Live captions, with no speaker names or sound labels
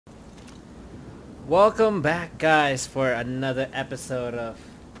Welcome back, guys, for another episode of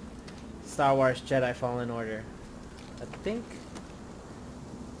Star Wars Jedi Fallen Order. I think...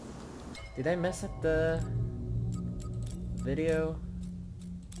 Did I mess up the video?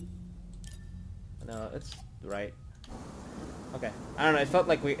 No, it's right. Okay. I don't know, it felt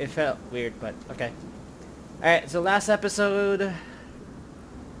like it felt weird, but okay. Alright, so last episode...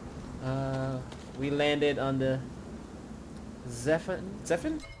 we landed on the Zeffon?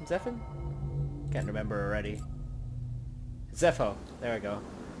 Can't remember already. Zeffon. There we go.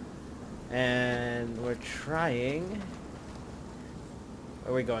 And we're trying...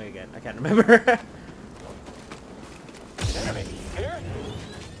 Where are we going again? I can't remember. Enemy here?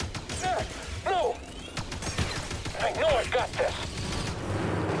 There! No! I know I've got this!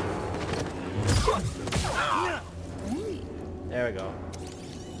 There we go.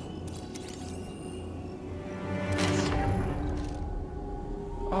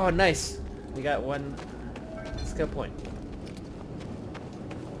 Oh, nice. We got one skill point.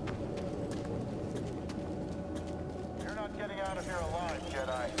 You're not getting out of here alive,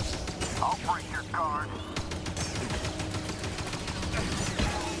 Jedi. I'll break your guard.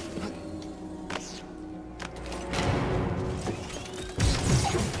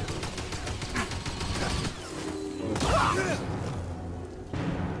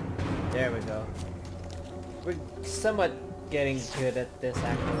 There we go. We're somewhat getting good at this,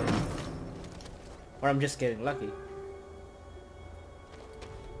 actually. Or I'm just getting lucky.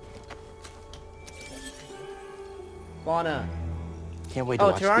 Fauna. Can't wait to Oh,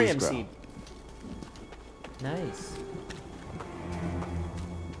 watch terrarium these grow. seed. Nice.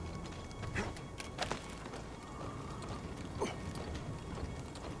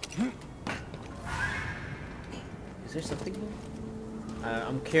 Is there something here?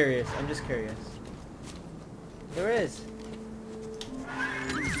 I'm curious. I'm just curious. There is.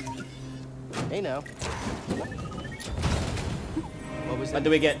 Hey now. What was What that? do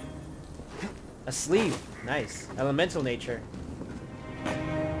we get? A sleeve. Nice. Elemental nature.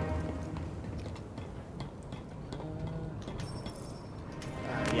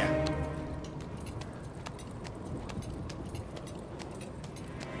 Yeah.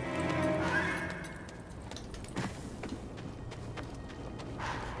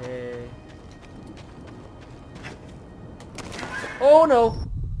 Okay. Oh no!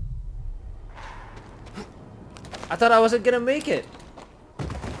 I thought I wasn't gonna make it.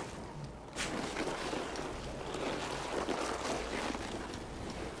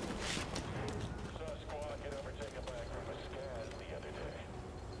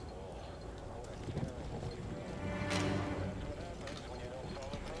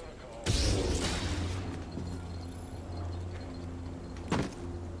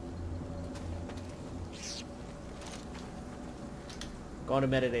 Going to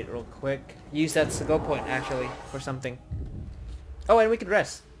meditate real quick. Use that skill point actually for something. Oh, and we could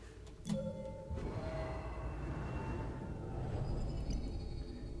rest.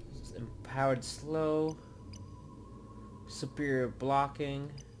 Empowered slow. Superior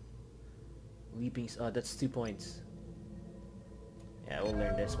blocking. Leaping. Oh, that's 2 points. Yeah, we'll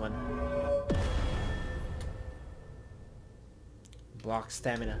learn this one. Block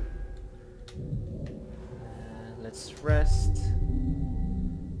stamina. Let's rest.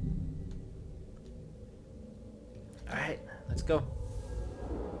 Alright, let's go.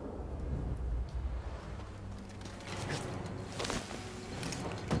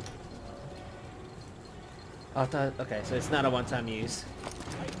 Oh, okay, so it's not a one-time use.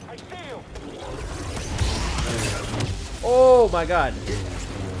 I see you! Oh my god!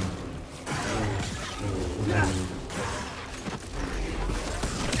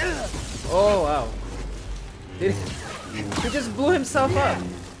 Oh wow! He just blew himself up!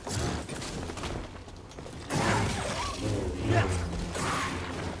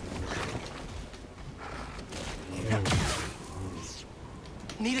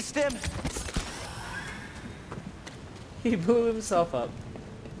 Need a stem? He blew himself up.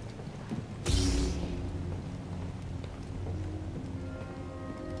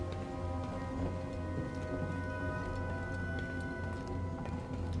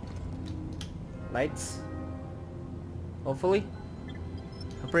 Lights? Hopefully?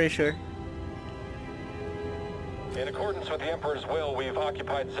 I'm pretty sure. In accordance with the Emperor's will, we've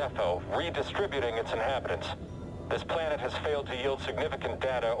occupied Zeffon, redistributing its inhabitants. This planet has failed to yield significant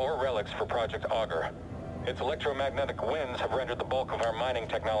data or relics for Project Augur. Its electromagnetic winds have rendered the bulk of our mining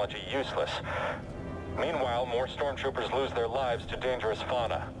technology useless. Meanwhile, more stormtroopers lose their lives to dangerous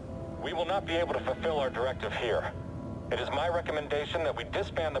fauna. We will not be able to fulfill our directive here. It is my recommendation that we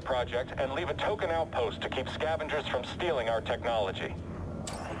disband the project and leave a token outpost to keep scavengers from stealing our technology.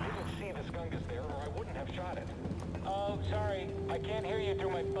 I didn't see the Skungus there, or Harry. I can't hear you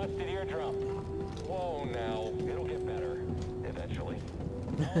through my busted eardrum. Whoa, now. It'll get better. Eventually.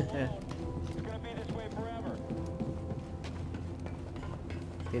 It's gonna be this way forever.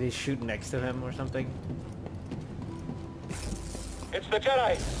 Did he shoot next to him or something? It's the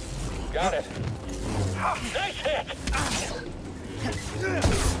Jedi! Got it. Nice hit!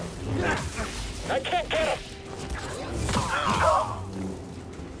 I can't get him!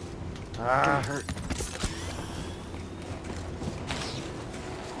 Ah. Hurt.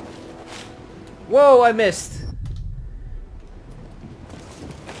 Whoa, I missed.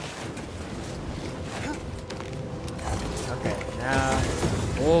 Okay, now.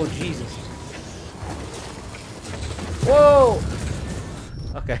 Oh, Jesus. Whoa!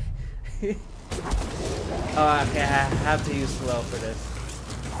 Okay. Oh, okay, I have to use slow for this.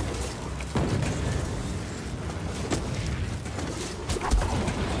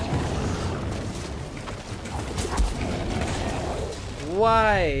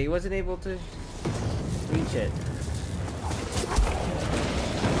 Why? He wasn't able to reach it.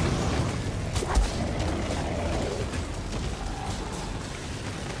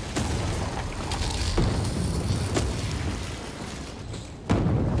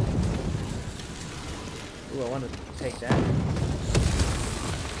 Ooh, I want to take that.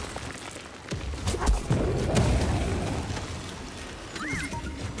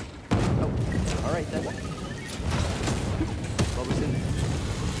 Oh, all right then. What was in there?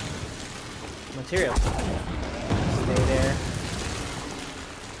 Materials. Stay there.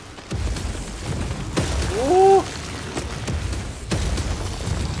 Ooh!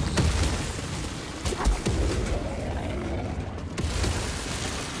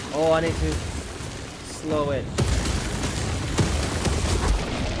 Oh, I need to slow it.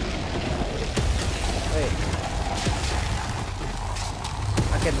 Wait.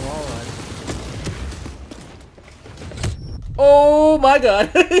 I can wall run. Oh my god!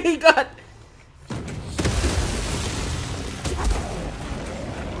 He got...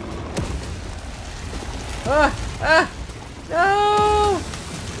 Ah! Ah! No!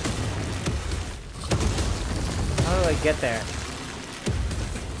 How do I get there?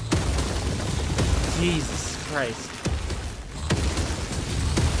 Jesus Christ.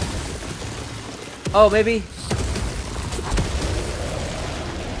 Oh, maybe?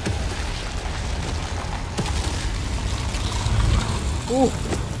 Ooh!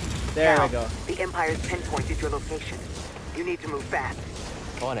 There Now, we go. The Empire's pinpointed your location. You need to move fast.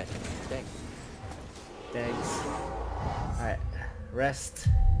 On it. Thanks. Thanks. Alright. Rest.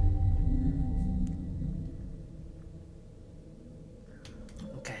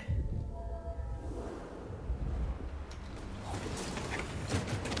 Okay.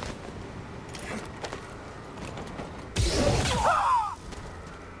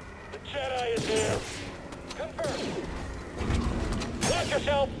 The Jedi is here! Confirmed! Watch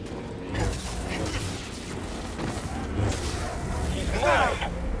yourself! He's mine!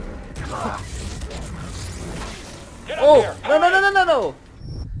 Get up Oh! here! No, no, no, no, no, no!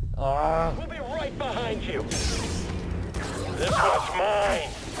 Ah. We'll be right behind you! This one's mine!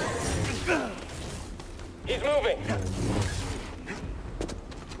 He's moving!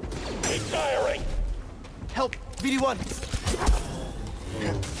 He's firing! Help! BD1!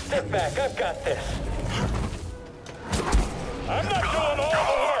 Sit back, I've got this! I'm not doing all the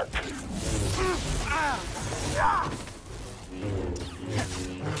work!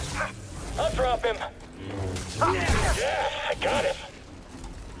 I'll drop him! Yeah, I got him!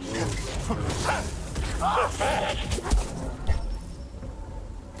 So fast!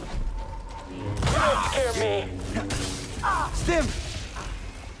 You don't scare me! Stim!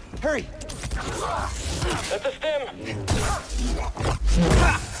 Hurry! That's a stem!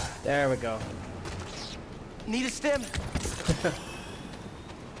 There we go. Need a stim?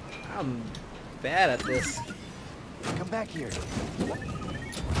 I'm bad at this. Come back here.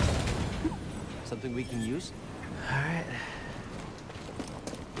 Something we can use? Alright.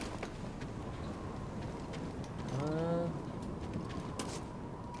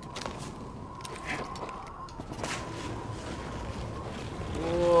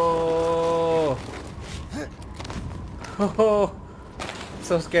 Whoa! Oh, I'm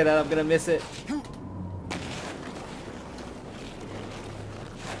so scared that I'm gonna miss it.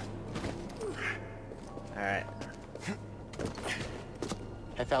 Alright.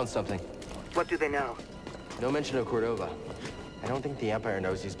 I found something. What do they know? No mention of Cordova. I don't think the Empire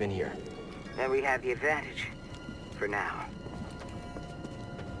knows he's been here. Then we have the advantage. For now.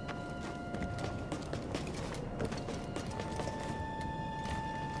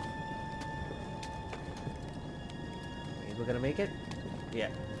 We're gonna make it? Yeah.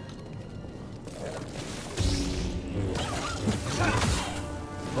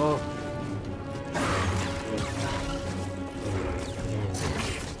 Oh.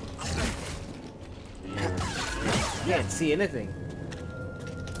 Can't see anything.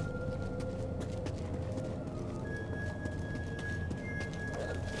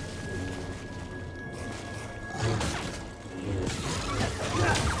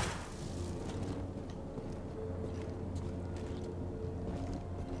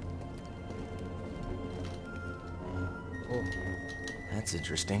 Oh. That's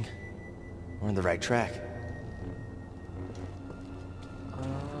interesting. We're on the right track.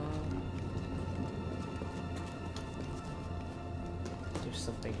 There's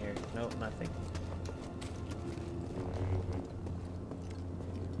something here. No, nothing.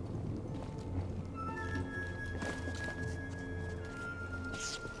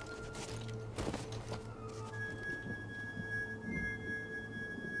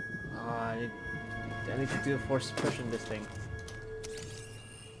 I need to do a force push in this thing.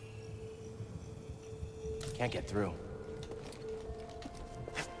 Can't get through.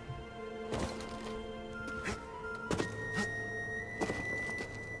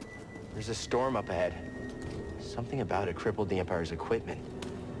 There's a storm up ahead. Something about it crippled the Empire's equipment.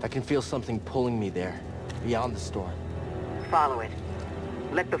 I can feel something pulling me there, beyond the storm. Follow it.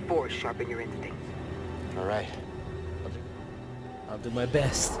 Let the Force sharpen your instincts. All right. I'll do my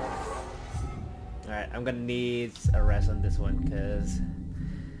best. Alright, I'm gonna need a rest on this one, because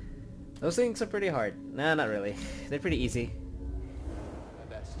those things are pretty hard. Nah, not really. They're pretty easy. My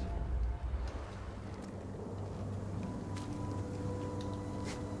best.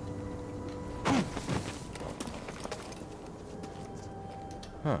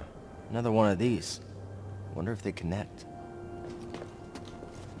 Huh. Another one of these. Wonder if they connect.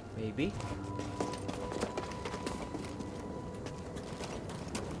 Maybe.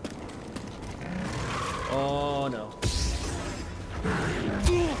 Oh no.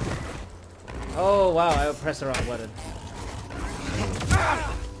 Oh wow, I pressed the wrong button.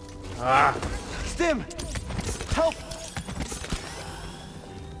 Ah! Stim! Help!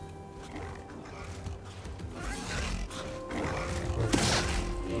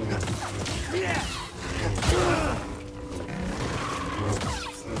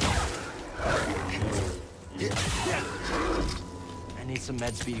 I need some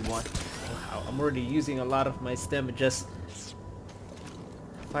meds, BD1. Wow, I'm already using a lot of my stem just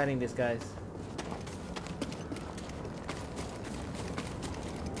fighting these guys.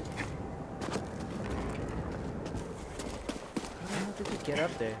 How did we get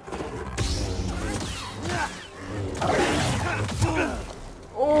up there?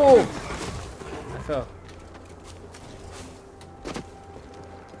 Oh! I fell.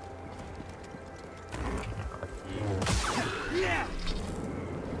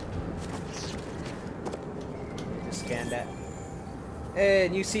 Just scan that. Hey,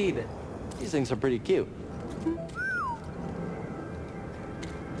 new seed. These things are pretty cute.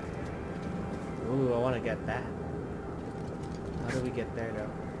 Ooh, I want to get that. How do we get there though?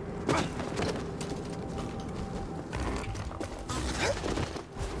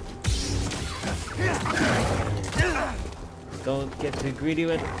 Don't get too greedy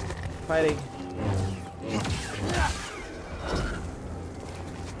with fighting.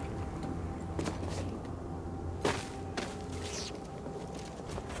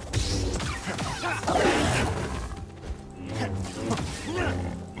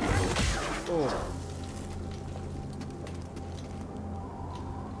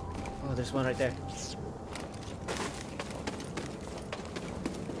 Oh, there's one right there.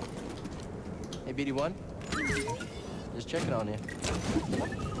 Hey, BD1? Just checking on you.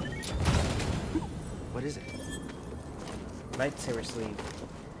 What is it? Lightsaber sleeve.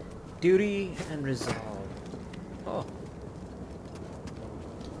 Duty and resolve. Oh.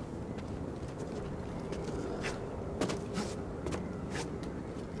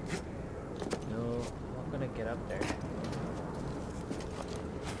 No, I'm not gonna get up there.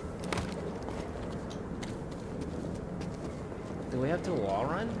 Do we have to wall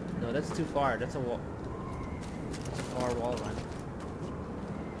run? No, that's too far. That's a wall. That's a far wall run.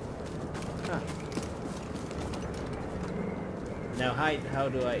 Huh. Now, how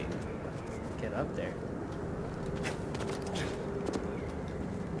do I get up there?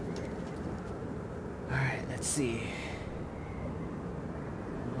 Alright, let's see.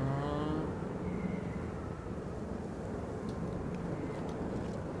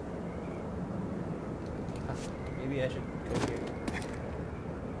 Maybe I should go here.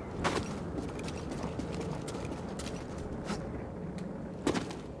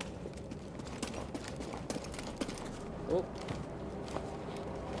 Oh.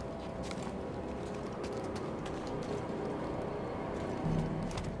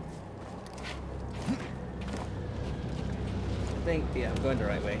 think, yeah, I'm going the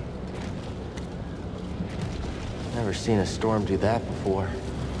right way. Never seen a storm do that before.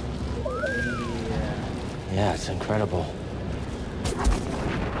 Yeah. Yeah, it's incredible.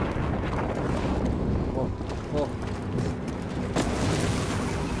 Whoa, whoa.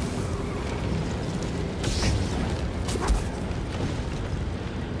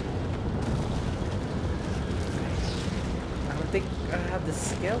 I don't think I have the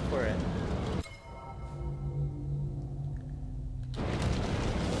skill for it.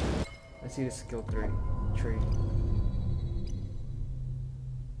 Let's see the skill tree.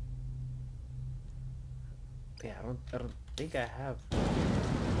 Yeah, I don't think I have.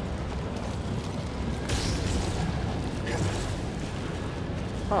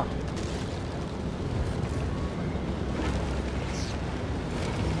 Huh.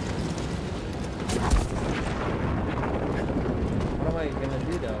 What am I gonna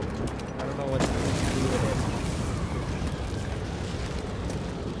do though? I don't know what to do with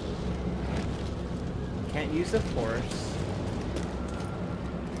it. Can't use the force.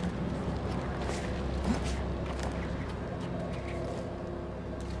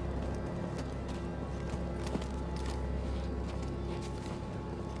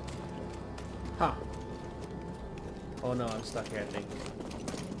 Huh. Oh no, I'm stuck here, I think.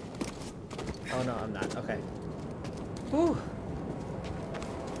 Oh no, I'm not. Okay. Whew.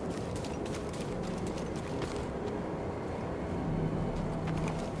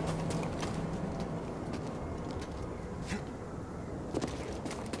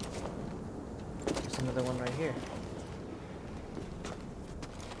 There's another one right here.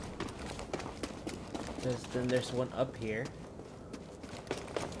 Then there's one up here.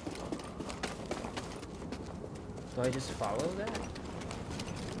 Do I just follow that?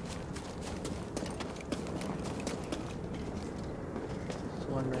 There's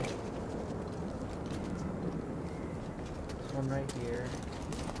one right. There's one right here.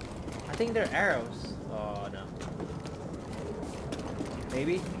 I think they're arrows. Oh no.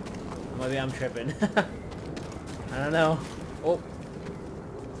 Maybe? Maybe I'm tripping. I don't know. Oh.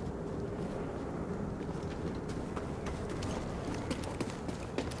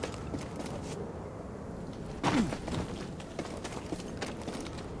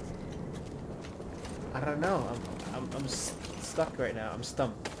 I don't know. I'm stuck right now. I'm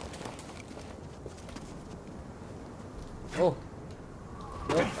stumped. Oh.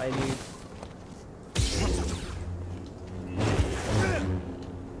 Nope, I need.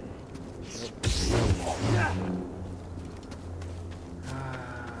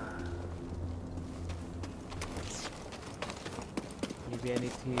 Maybe I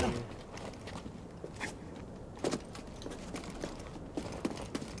need to.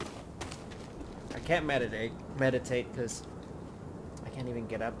 I can't meditate because I can't even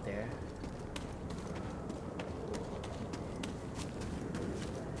get up there.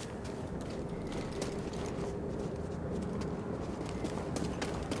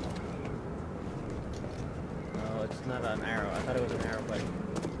 No, it's not an arrow. I thought it was an arrow, but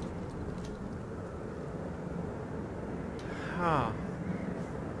huh.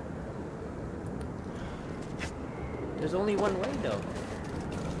 There's only one way though.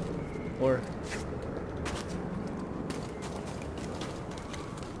 Or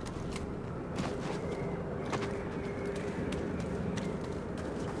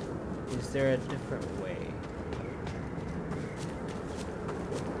is there a different way?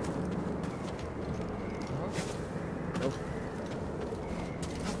 Oh. Nope.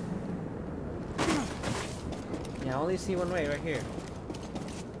 Yeah, I only see one way right here.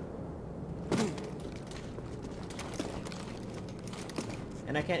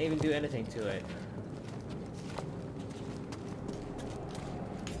 And I can't even do anything to it.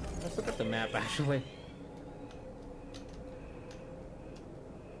 Let's look at the map actually.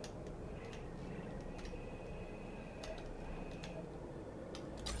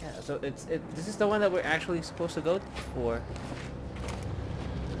 Yeah, so this is the one that we're actually supposed to go for.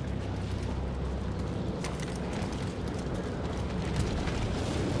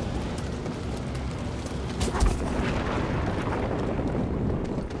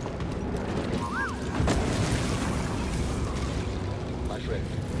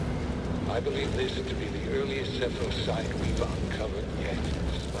 I believe this to be the earliest Zeffon site we've uncovered yet,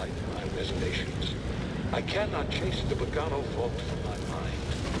 despite my reservations. I cannot chase the Bogano fault from my mind.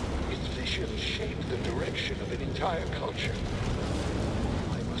 Its visions shape the direction of an entire culture.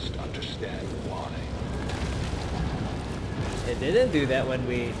 I must understand why. It didn't do that when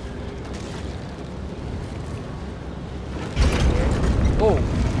we... Oh!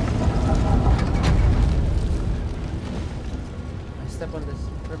 I step on this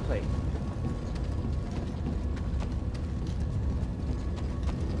plate.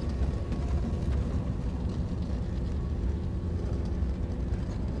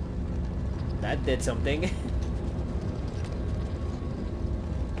 That did something.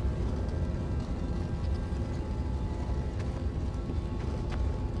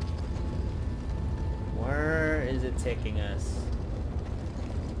 Where is it taking us?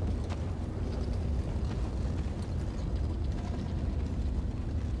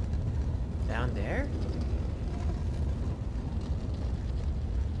 Down there?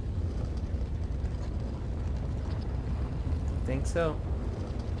 Think so.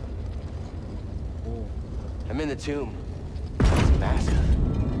 Ooh. I'm in the tomb. It's massive.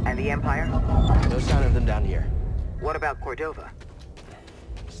 And the Empire? No sign of them down here. What about Cordova?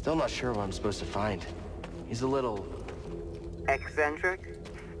 Still not sure what I'm supposed to find. He's a little... Eccentric?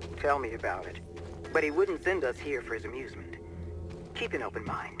 Tell me about it. But he wouldn't send us here for his amusement. Keep an open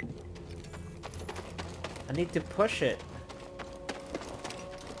mind. I need to push it.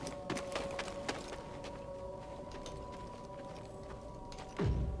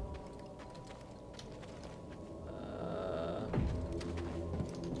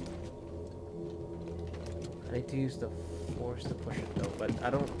 I need to use the force to push it though, but I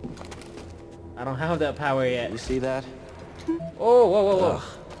don't have that power yet. You see that? Oh, whoa, whoa, whoa.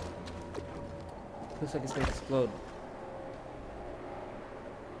 Looks like it's gonna explode.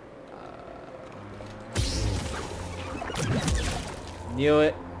 Knew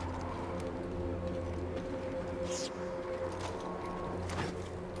it.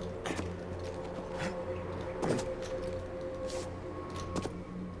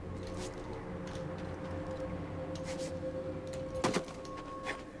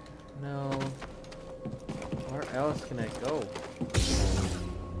 No. Where else can I go?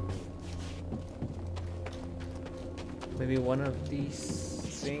 Maybe one of these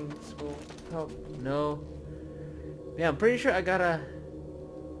things will help? No. Yeah, I'm pretty sure I gotta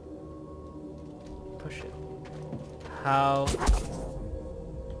push it. How?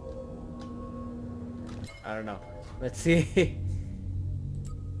 I don't know. Let's see.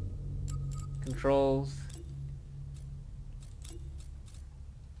 Controls.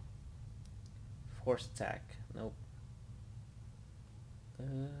 Force attack. Nope.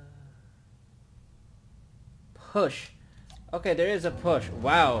 Push. Okay, there is a push.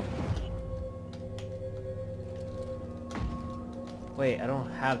 Wow. Wait, I don't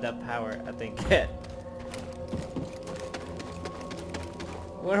have that power, I think, yet.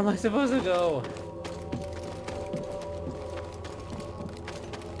 Where am I supposed to go?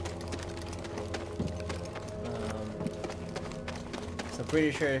 So I'm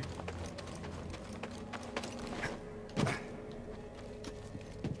pretty sure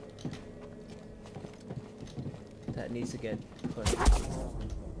that needs to get pushed.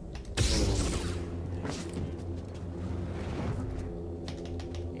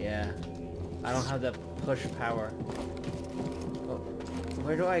 Yeah, I don't have the push power. Oh,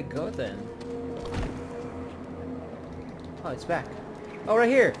 where do I go then? Oh, it's back. Oh, right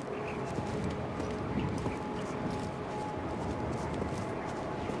here.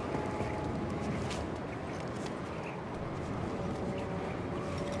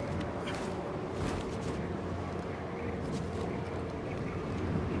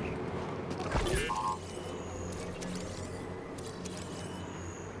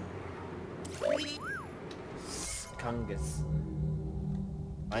 Fungus.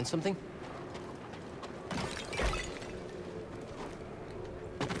 Find something?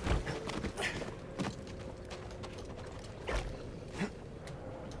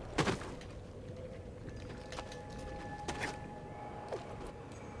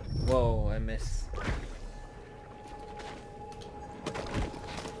 Whoa, I missed.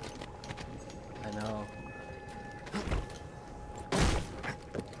 I know.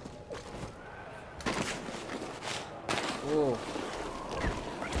 Whoa.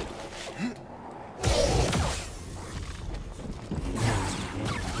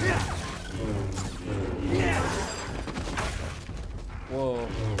 Whoa.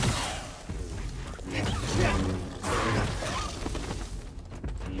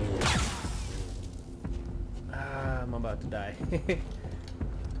 Ah, I'm about to die.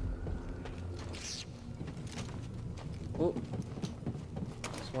 Oh,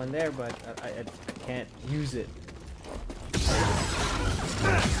 there's one there, but I can't use it.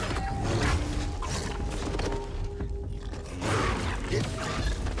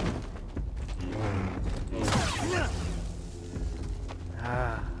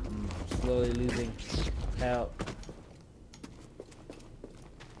 Ah, I'm slowly losing health.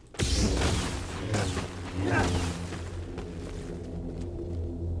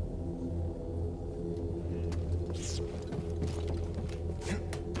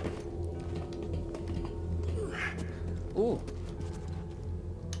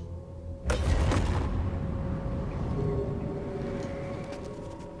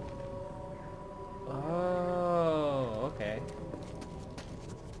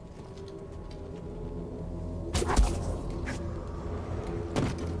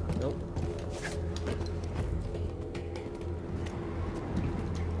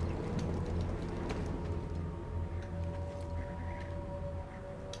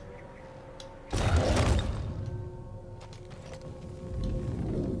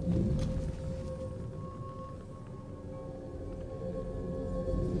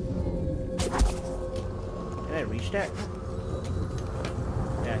 reach that?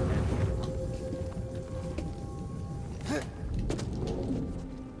 Yeah, I can.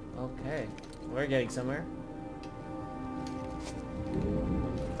 Okay, we're getting somewhere.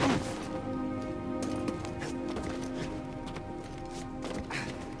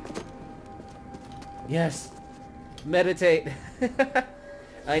 Yes! Meditate!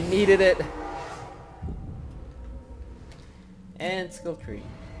 I needed it! And skill tree.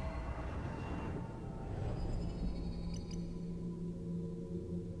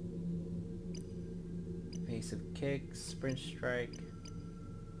 Evasive kick, sprint strike.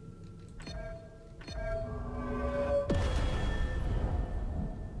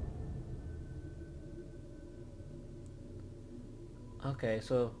 Okay,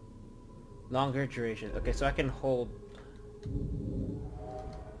 so longer duration. Okay, so I can hold.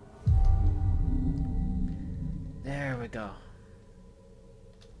 There we go.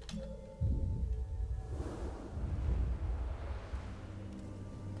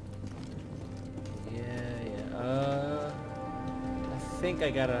 I think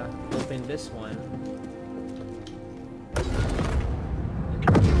I gotta open this one.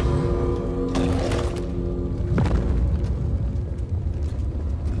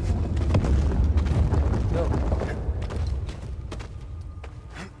 Go.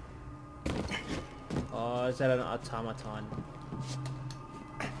 Oh, is that an automaton?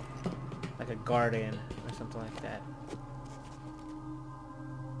 Like a guardian or something like that.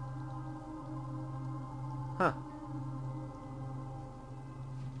 Huh.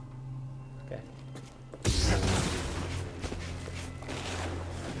 Okay.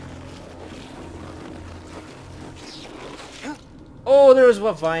 Oh, there was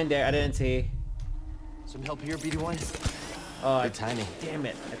one vine there. I didn't see. Some help here, BD1? Oh, Good timing. Damn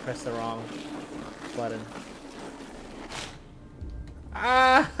it. I pressed the wrong button.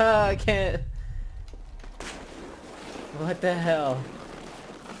 Ah, I can't. What the hell?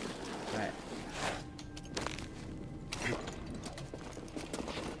 Alright.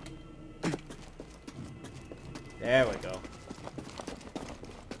 There we go.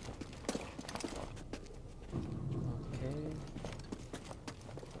 Okay.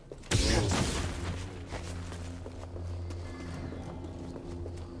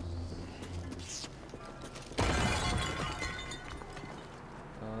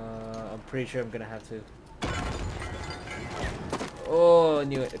 I'm pretty sure I'm gonna have to. Oh, I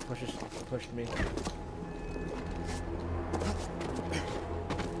knew it. It pushed me.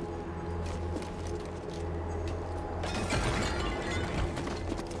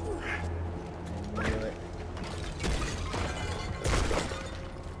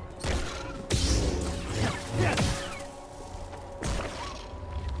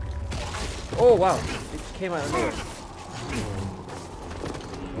 Oh wow, it came out of nowhere.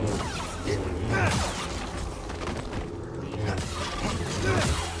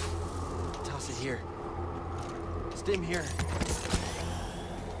 Toss it here. Stim here.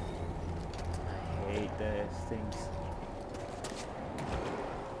 I hate those things.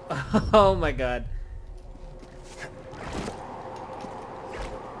 Oh my god.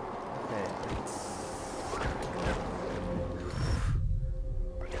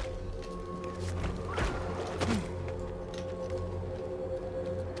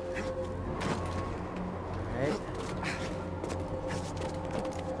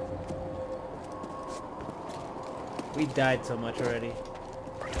 We died so much already.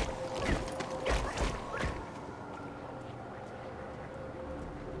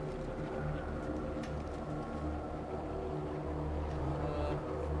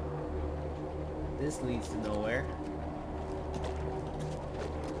 This leads to nowhere.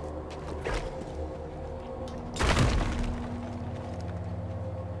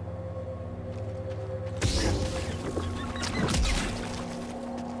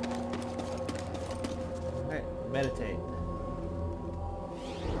 Meditate.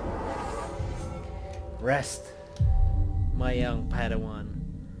 Rest, my young padawan.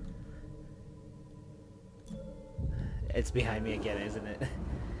 It's behind me again, isn't it?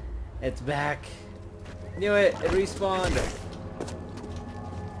 It's back. Knew it. It respawned.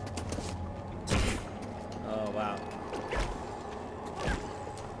 Oh wow.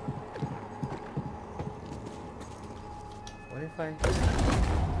 What if I?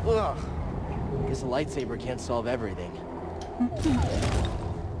 Ugh. Guess a lightsaber can't solve everything.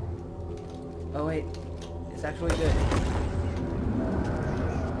 Oh wait, it's actually good.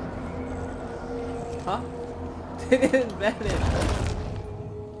 Huh? It didn't vanish.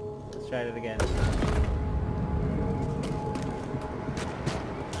 Let's try it again.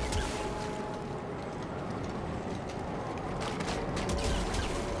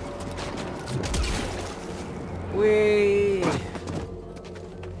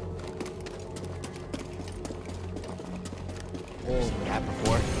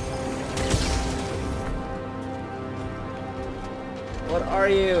 What are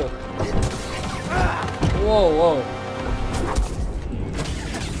you? Whoa, whoa.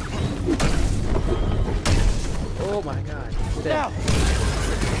 Oh my god. Dead.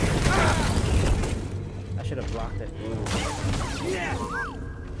 I should have blocked it.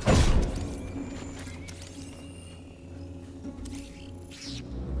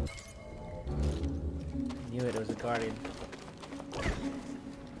 Knew it was a guardian.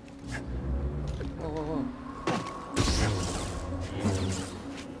 Whoa, whoa, whoa.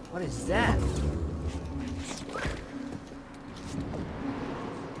 What is that?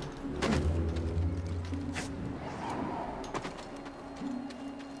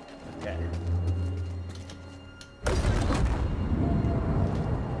 Okay.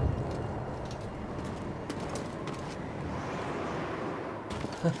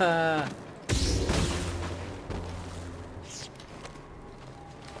 Haha.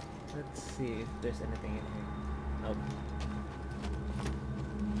 Let's see if there's anything in here. Nope.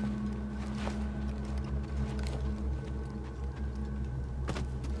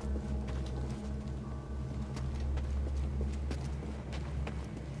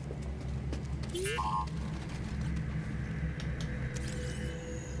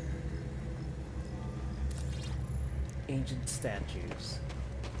 Ancient statues.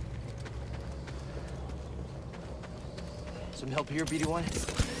 Some help here, BD1?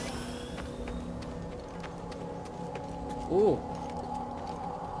 Ooh.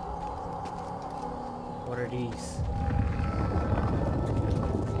 What are these?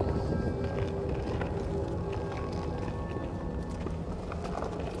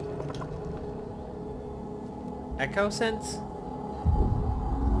 Echo sense?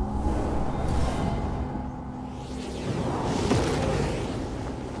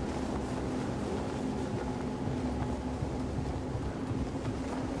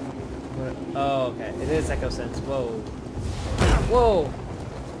 What? Oh, okay. It is echo sense. Whoa. Whoa!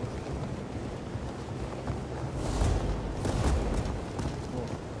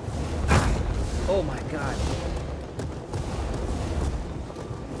 Oh my god.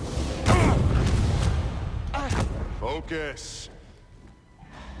 Focus.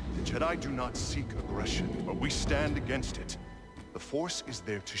 The Jedi do not seek aggression, but we stand against it. The Force is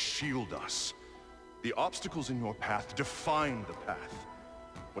there to shield us. The obstacles in your path define the path.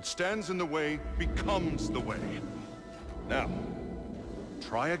 What stands in the way becomes the way. Now,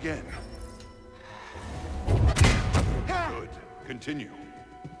 try again. Good. Continue.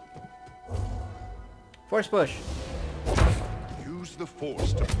 Force push. Use the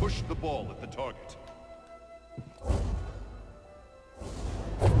Force to push the ball at the target.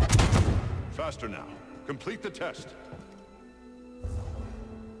 Faster now. Complete the test.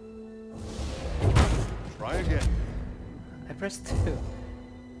 Try again. I pressed 2.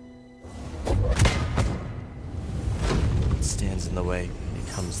 What stands in the way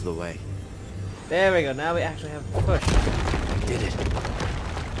becomes the way. There we go. Now we actually have push. Did it.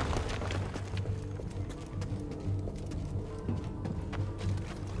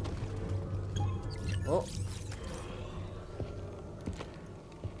 Oh.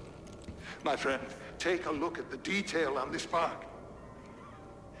 My friend, take a look at the detail on this bark.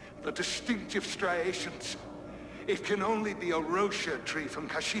 The distinctive striations. It can only be a Rocha tree from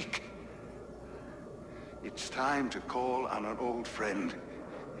Kashyyyk. It's time to call on an old friend.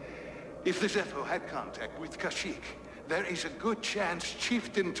 If the Zeffon had contact with Kashyyyk, there is a good chance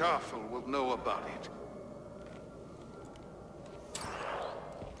Chieftain Tarful will know about it.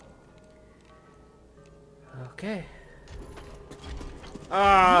 Okay.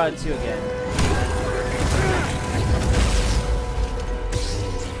 Ah, it's you again.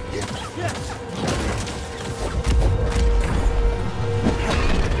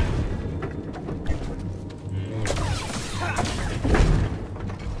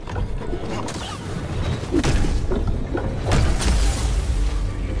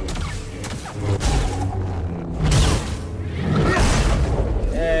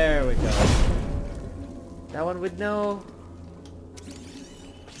 There we go. That one would know.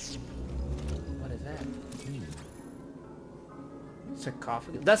 What is that?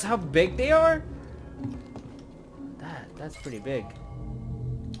 Sarcophagus. That's how big they are? That's pretty big.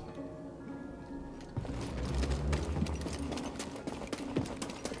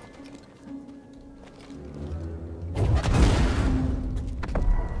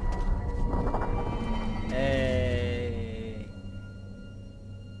 Hey.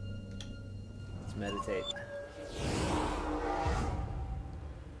 Let's meditate.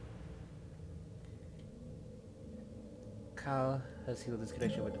 Cal has healed his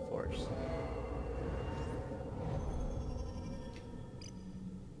connection with the Force.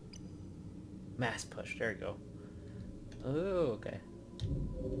 Mass push, there we go. Oh, okay.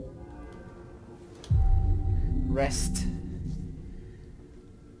 Rest.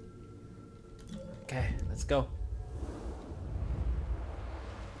 Okay, let's go.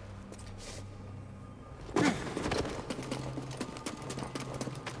 Can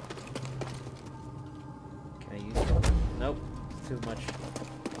I use it? Nope, it's too much.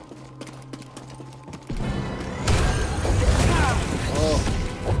 Oh.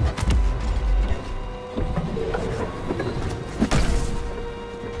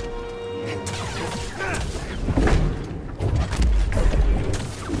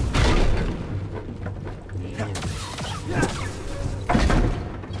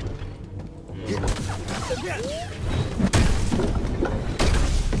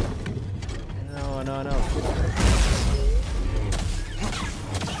 No, no, no.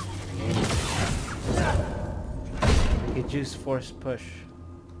 You could use force push.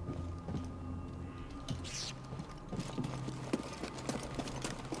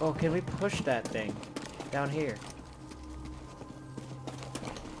 Oh, can we push that thing down here?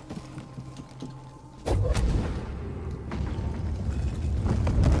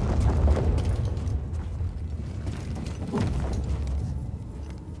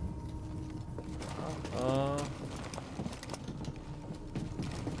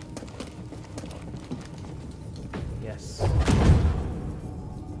 Yes.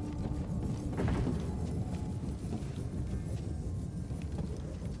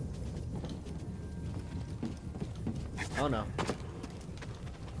 Oh no.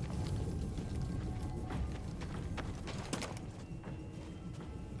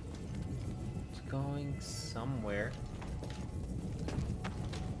 It's going somewhere.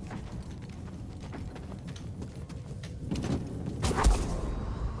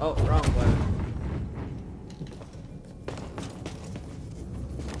 Oh, wrong one.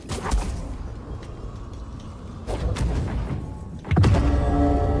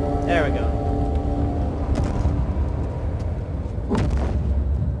 There we go.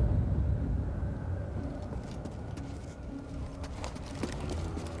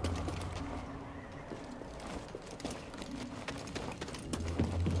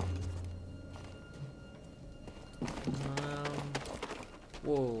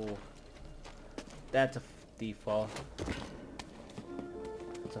 Whoa. That's a deep fall.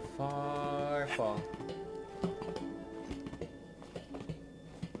 It's a far fall.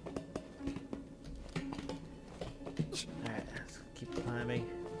 Alright, let's keep climbing.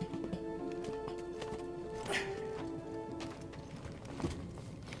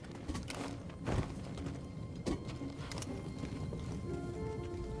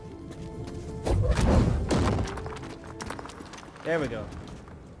 There we go.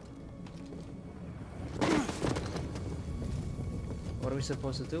 What are we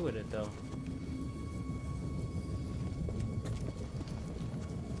supposed to do with it though?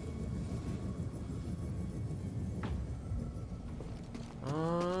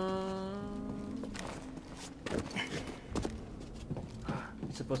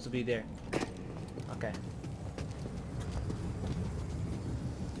 It's supposed to be there. Okay.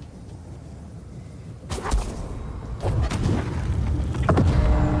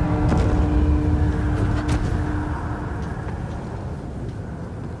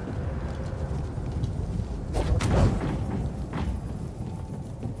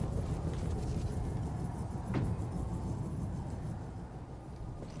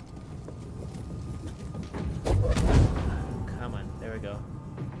 Come on, there we go.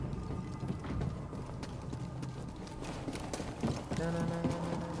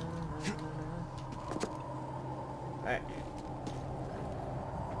 Alright.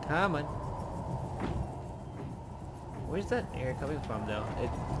 Come on. Where's that air coming from though?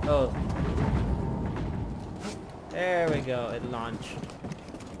 Oh. There we go, it launched.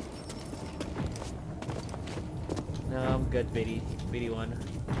 No, I'm good, BD one.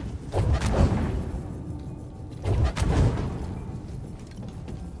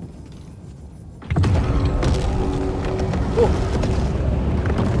 Oh,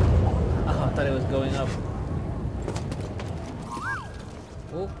 I thought it was going up.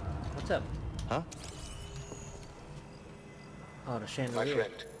 Oh, what's up? Huh? Oh, the My chandelier.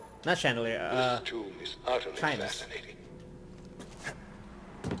 friend, Not chandelier, this tomb is utterly chimes. fascinating.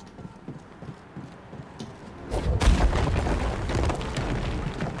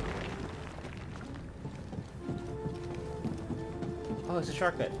 Oh, it's a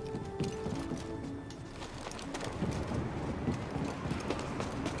shortcut.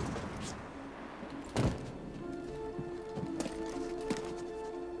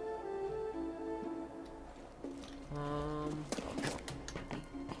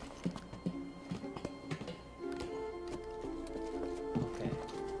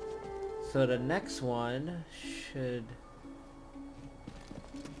 So the next one should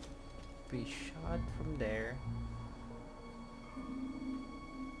be shot from there.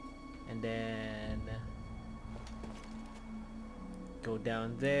 And then go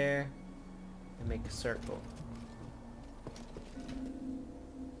down there and make a circle.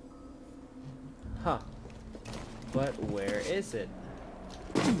 Huh. But where is it?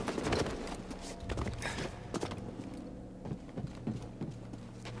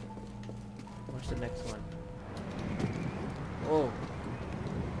 Where's the next one? Oh.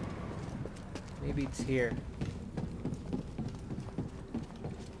 Maybe it's here.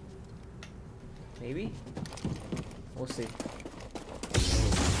 Maybe? We'll see.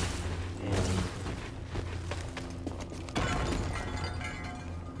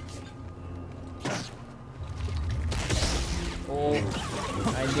 Oh,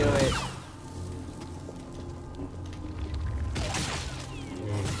 I knew it.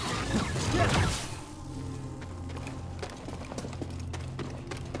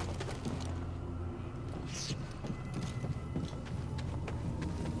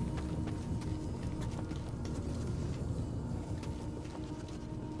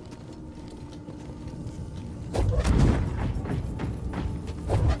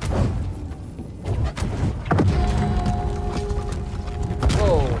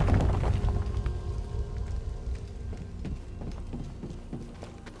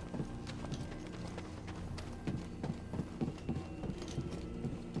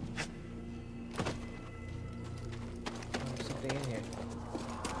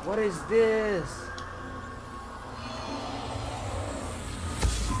 What is this?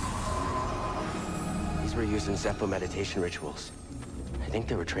 These were used in Zeffon meditation rituals. I think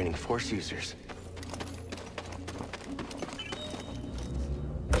they were training Force users.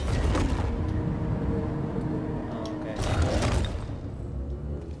 Okay.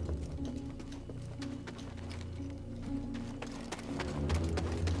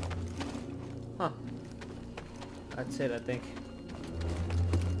 Huh. That's it, I think.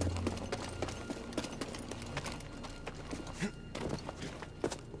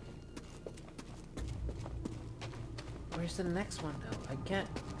 Where's the next one though? I can't.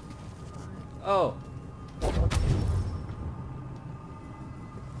 Oh.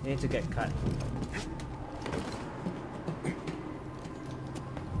 You need to get cut.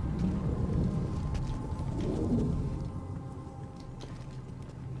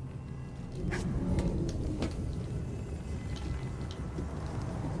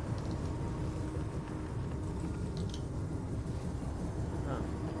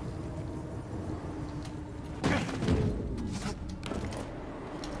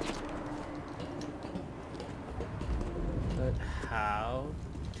 How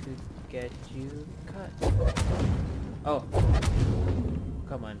to get you cut? Oh,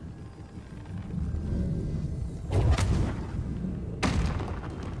 come on.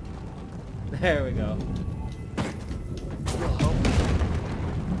 There we go.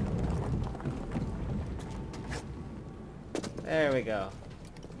 There we go.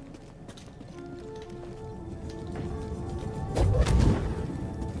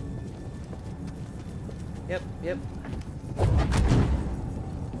 Yep, yep.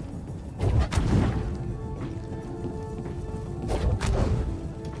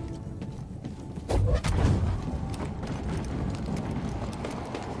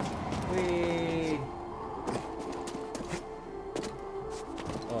 Whee!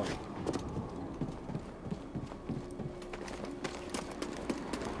 Oh.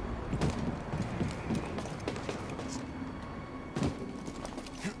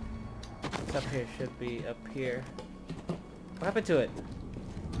 It's up here, should be up here. What happened to it?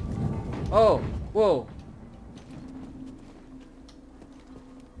 Oh! Whoa!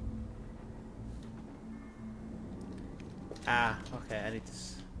 Ah, okay, I need to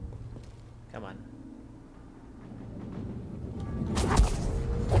come on.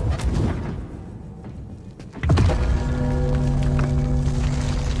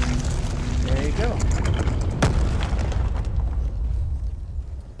 There you go.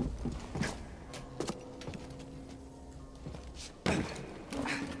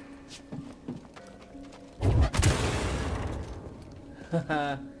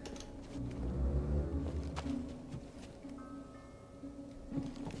 Haha.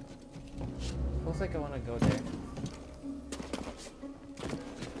 Feels like I want to go there.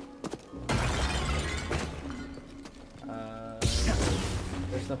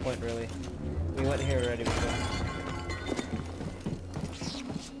 There's no point really. We went here already before.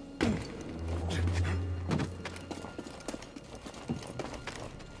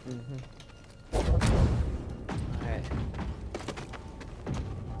 Alright.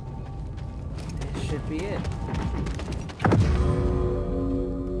 should be it.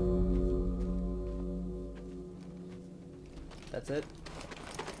 That's it.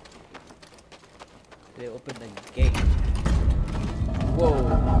 They opened the gate. Whoa.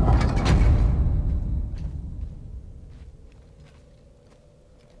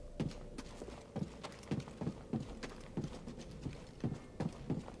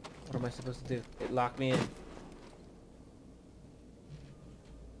 What am I supposed to do? It locked me in.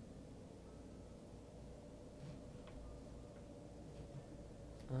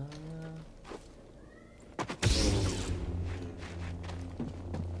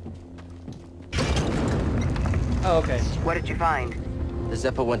 Oh, okay. What did you find? The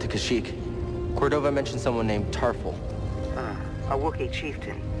Zeffon went to Kashyyyk. Cordova mentioned someone named Tarful. A Wookiee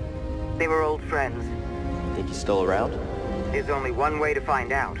chieftain. They were old friends. Think he's still around? There's only one way to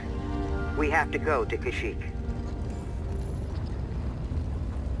find out. We have to go to Kashyyyk.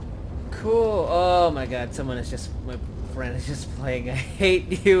 Cool. Oh my god, someone is just... My friend is just playing. I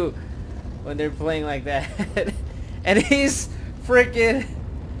hate you when they're playing like that. And he's freaking...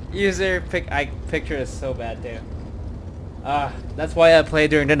 picture is so bad too. That's why I play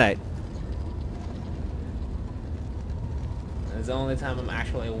during the night. It's the only time I'm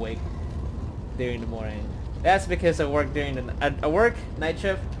actually awake during the morning. That's because I work during the I work night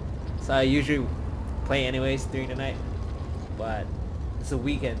shift, so I usually play anyways during the night. But it's a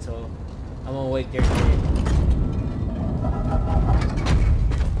weekend, so I'm awake during the day.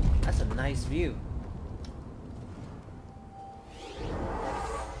 That's a nice view.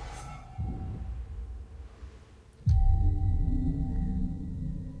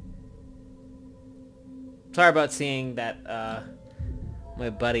 Sorry about seeing that, my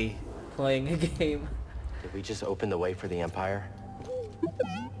buddy playing a game. Did we just open the way for the Empire?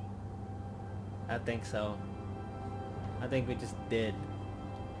 I think so. I think we just did.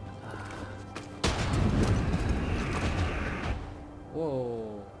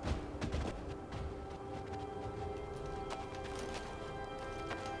 Whoa.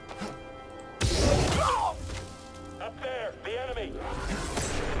 Up there, the enemy.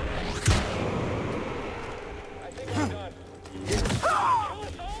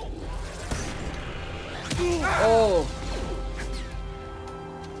 Oh!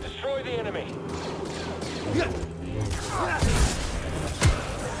 Destroy the enemy.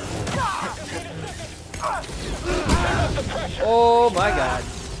 Oh my god.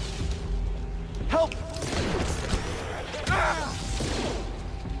 Help!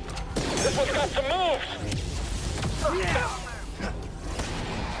 This one's got some moves. Oh,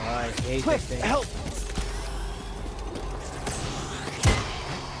 I hate Quick, this thing. help!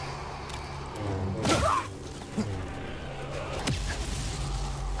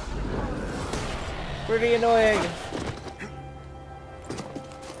 Pretty annoying.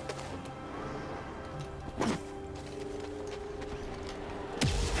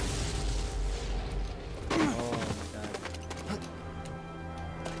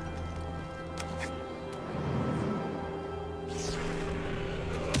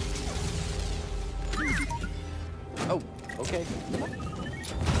 Oh, okay.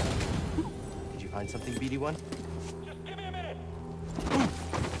 Did you find something, BD-1? Just give me a minute.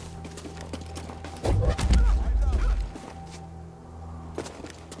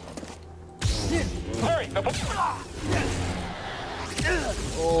 Hurry!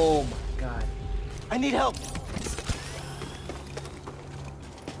 Oh my god. I need help!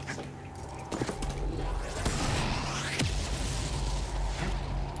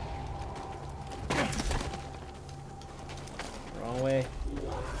 Wrong way.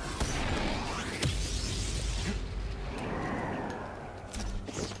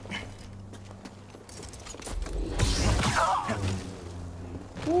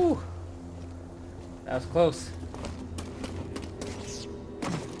 Woo! That was close.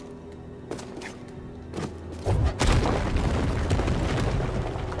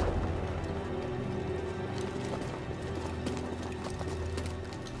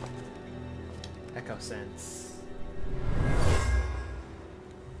 Echo sense.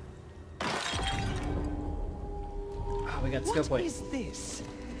 Oh, we got skill What points. is this?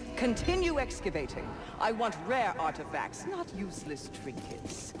 Continue excavating. I want rare artifacts, not useless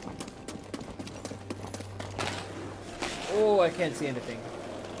trinkets. Oh, I can't see anything.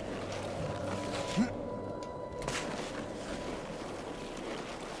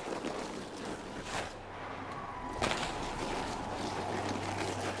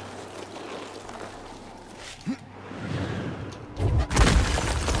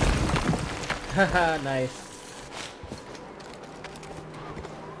 Haha, nice.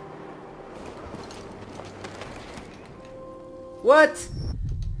 What?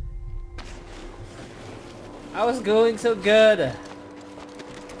 I was going so good.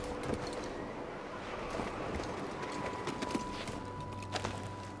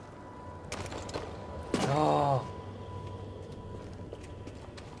 Oh.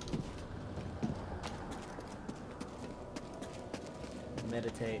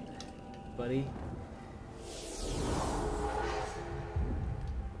 Meditate, buddy.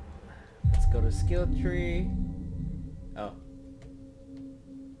 Let's go to skill tree. Oh.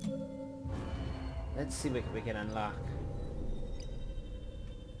 Let's see what we can unlock.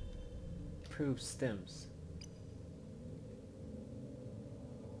 Improve stims.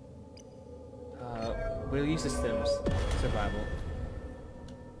 We'll use the stims. Survival.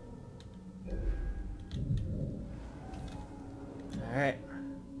 Alright.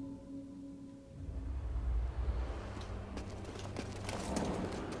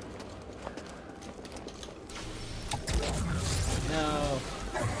 No.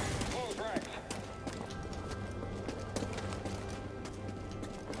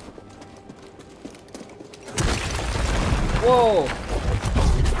 Whoa!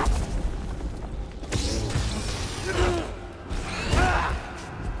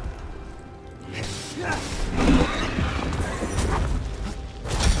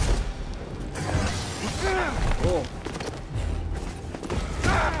 Oh.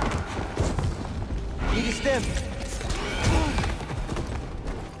 Need a stim.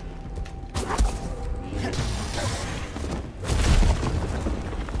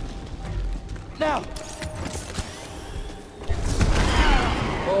 Now.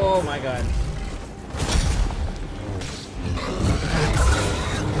 Oh my god.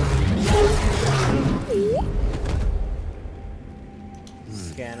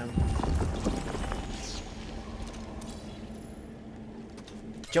 Scan him.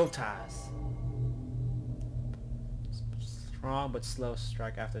 Jotas. Strong but slow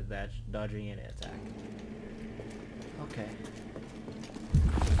strike after dodging any attack. Okay.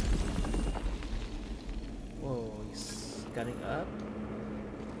 Whoa, he's gunning up.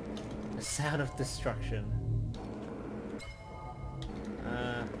 The sound of destruction.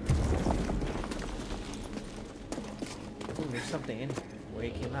 Ooh, there's something in here. Where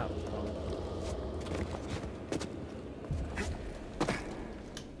he came out. Oh.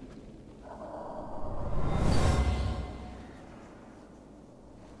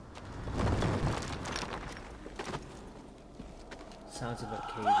 Sounds of a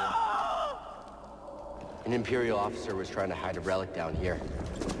cave in. An Imperial officer was trying to hide a relic down here.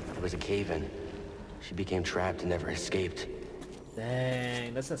 It was a cave-in. She became trapped and never escaped.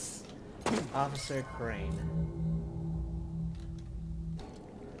 Dang, that's a Officer Crane.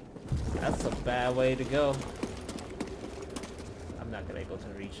 That's a bad way to go. I'm not gonna be able to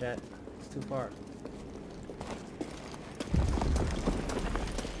reach that. It's too far.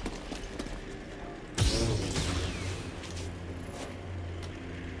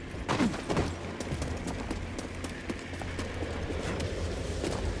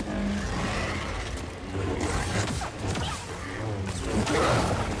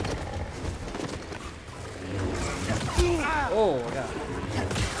 Oh my god.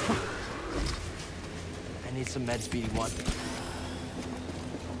 I need some meds, BD1.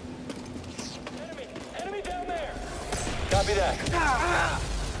 Enemy down there! Copy that.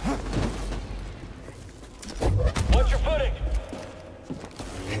 Watch your footing!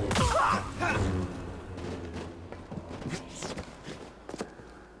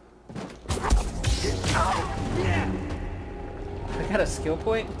 I got a skill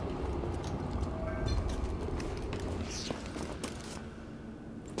point?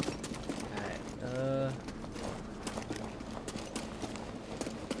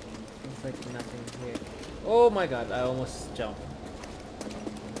 Like nothing here. Oh my god, I almost jumped.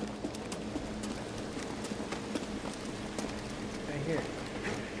 Right here.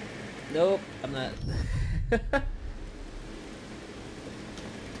 Nope, I'm not. Right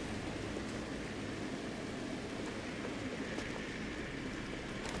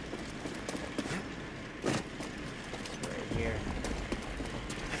here.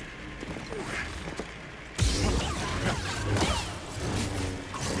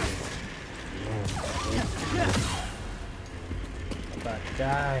 About to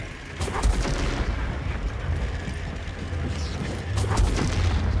die.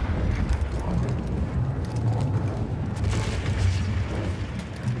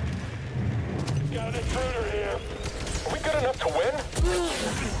 Got an intruder here. Are we good enough to win?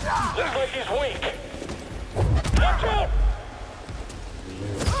 Looks like he's weak. Watch out!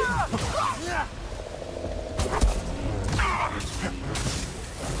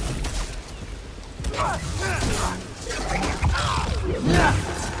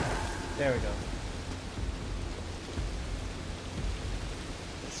 There we go.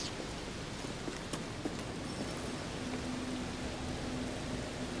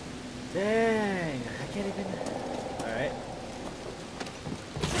 Dang, I can't even... Alright.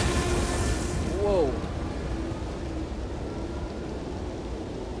 Whoa.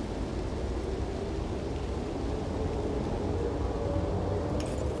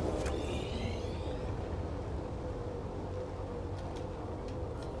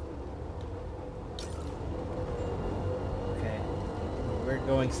 Okay. We're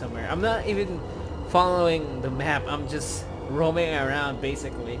going somewhere. I'm not even following the map. I'm just roaming around,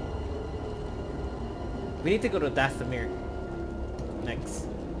 basically. We need to go to Dathomir next.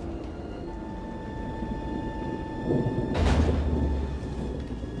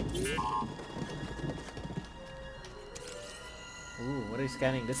 Ooh, what are you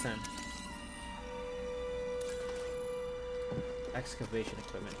scanning this time? Excavation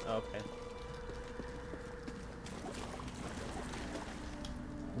equipment. Oh, okay.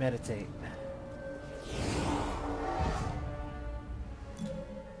 Meditate.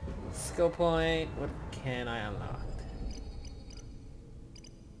 Skill point. What can I unlock?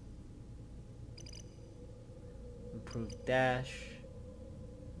 Improved dash.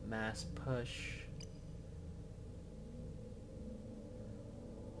 Mass push.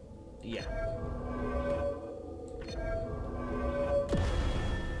 Yeah.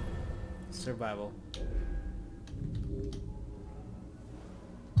 Survival.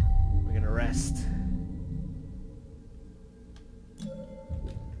 We're gonna rest.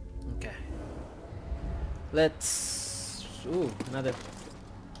 Okay. Let's... Ooh, another...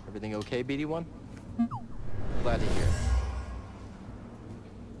 Everything okay, BD-1? Glad to hear.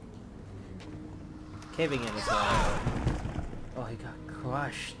 Caving in as well. Oh, he got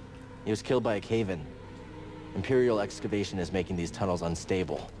crushed. He was killed by a cave-in. Imperial excavation is making these tunnels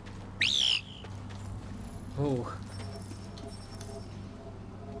unstable. Ooh.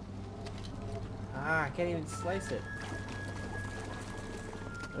 Ah, I can't even slice it.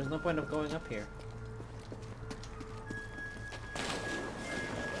 There's no point of going up here.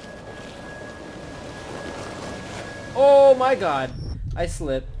 Oh my god! I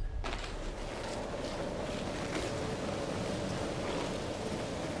slipped.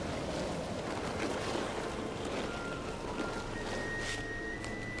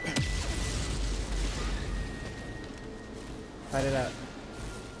 Fight it out.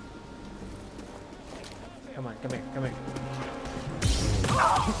 Come on, come here, come here.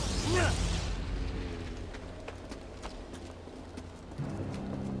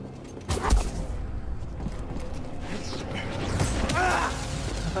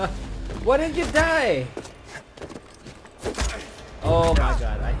 Why didn't you die? Oh my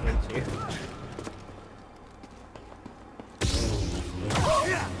god, I hate you.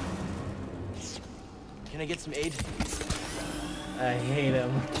 Can I get some aid? I hate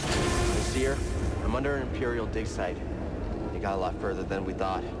him. Seer, I'm under an Imperial dig site. They got a lot further than we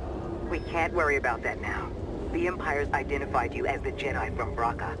thought. We can't worry about that now. The Empire's identified you as the Jedi from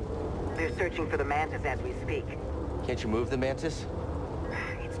Bracca. They're searching for the Mantis as we speak. Can't you move the Mantis?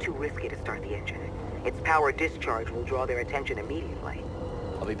 It's too risky to start the engine. Its power discharge will draw their attention immediately.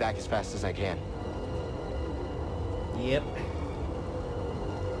 I'll be back as fast as I can. Yep.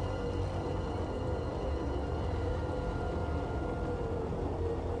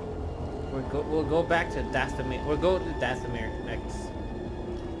 We'll go back to Dathomir. We'll go to Dathomir next.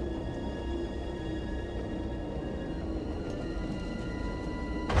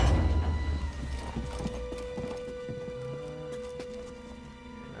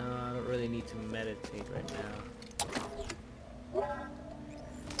 I don't really need to meditate right now.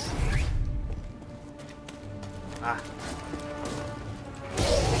 Ah.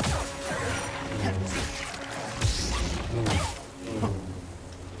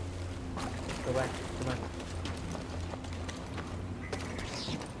 Go back, come on.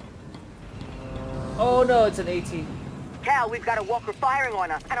 Oh no, it's an AT. Cal, we've got a walker firing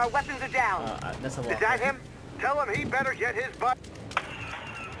on us, and our weapons are down. That's a walker. Is that him? Tell him he better get his butt.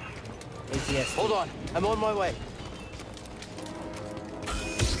 ATS. Hold on, I'm on my way.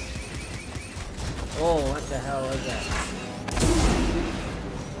 Oh, what the hell was that?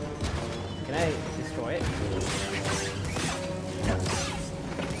 Can I destroy it?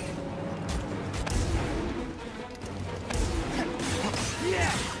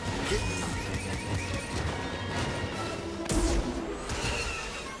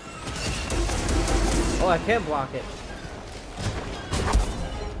 Oh, I can't block it.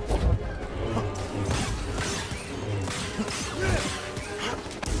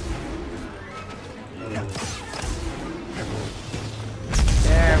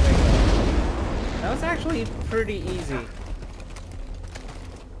 There we go. That was actually pretty easy.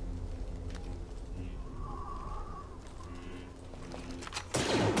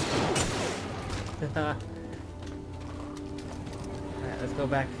 Alright, let's go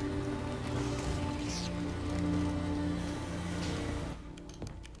back.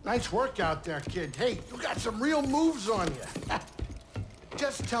 Nice work out there, kid. Hey, you got some real moves on you.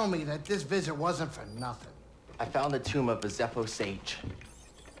 Just tell me that this visit wasn't for nothing. I found the tomb of a Zeffo sage.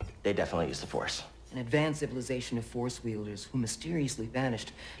 They definitely used the Force. An advanced civilization of Force wielders who mysteriously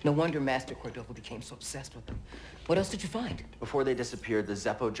vanished. No wonder Master Cordova became so obsessed with them. What else did you find? Before they disappeared, the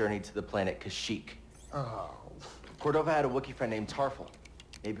Zeffo journeyed to the planet Kashyyyk. Oh. Cordova had a Wookiee friend named Tarful.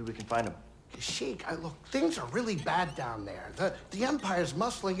 Maybe we can find him. Sheik, look, things are really bad down there. The Empire's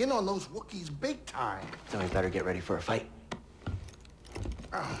muscling in on those Wookiees big time. Then we better get ready for a fight.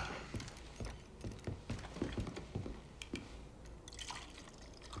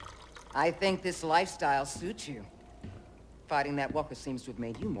 I think this lifestyle suits you. Fighting that walker seems to have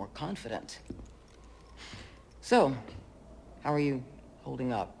made you more confident. So, how are you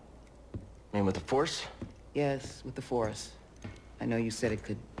holding up? I mean, with the Force? Yes, with the Force. I know you said it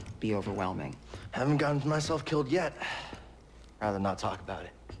could be overwhelming. Haven't gotten myself killed yet. Rather not talk about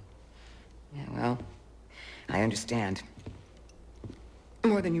it. Yeah, well, I understand.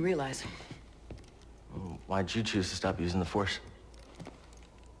 More than you realize. Why'd you choose to stop using the Force?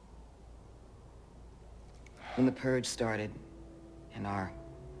 When the Purge started, and our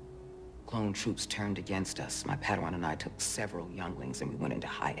clone troops turned against us, my Padawan and I took several younglings and we went into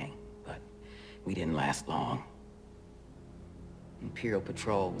hiding. But we didn't last long. Imperial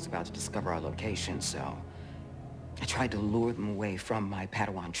Patrol was about to discover our location, so I tried to lure them away from my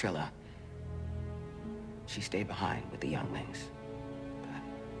Padawan Trilla. She stayed behind with the younglings,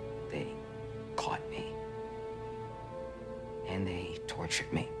 but they caught me. And they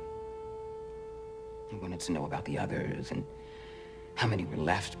tortured me. They wanted to know about the others and how many were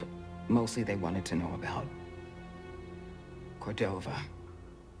left, but mostly they wanted to know about Cordova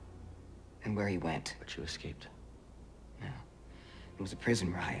and where he went. But you escaped. No. It was a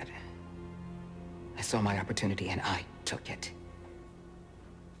prison riot. I saw my opportunity and I took it.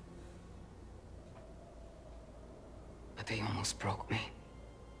 But they almost broke me.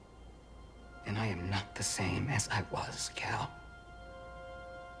 And I am not the same as I was, Cal.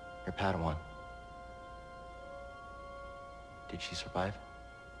 Your Padawan. Did she survive?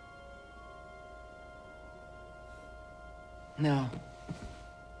 No.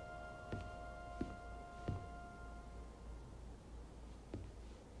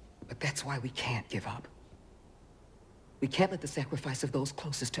 But that's why we can't give up. We can't let the sacrifice of those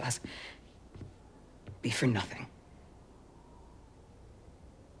closest to us be for nothing.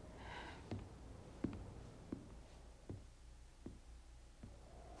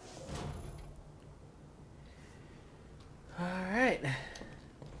 Alright.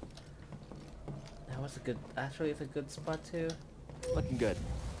 That was a good, actually it's a good spot too. Looking good.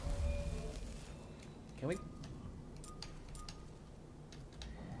 Can we? Okay.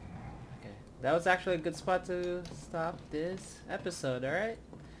 That was actually a good spot to stop this episode, alright?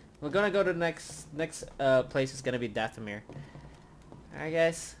 We're gonna go to the next place is gonna be Dathomir. Alright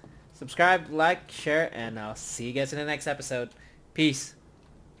guys. Subscribe, like, share, and I'll see you guys in the next episode. Peace.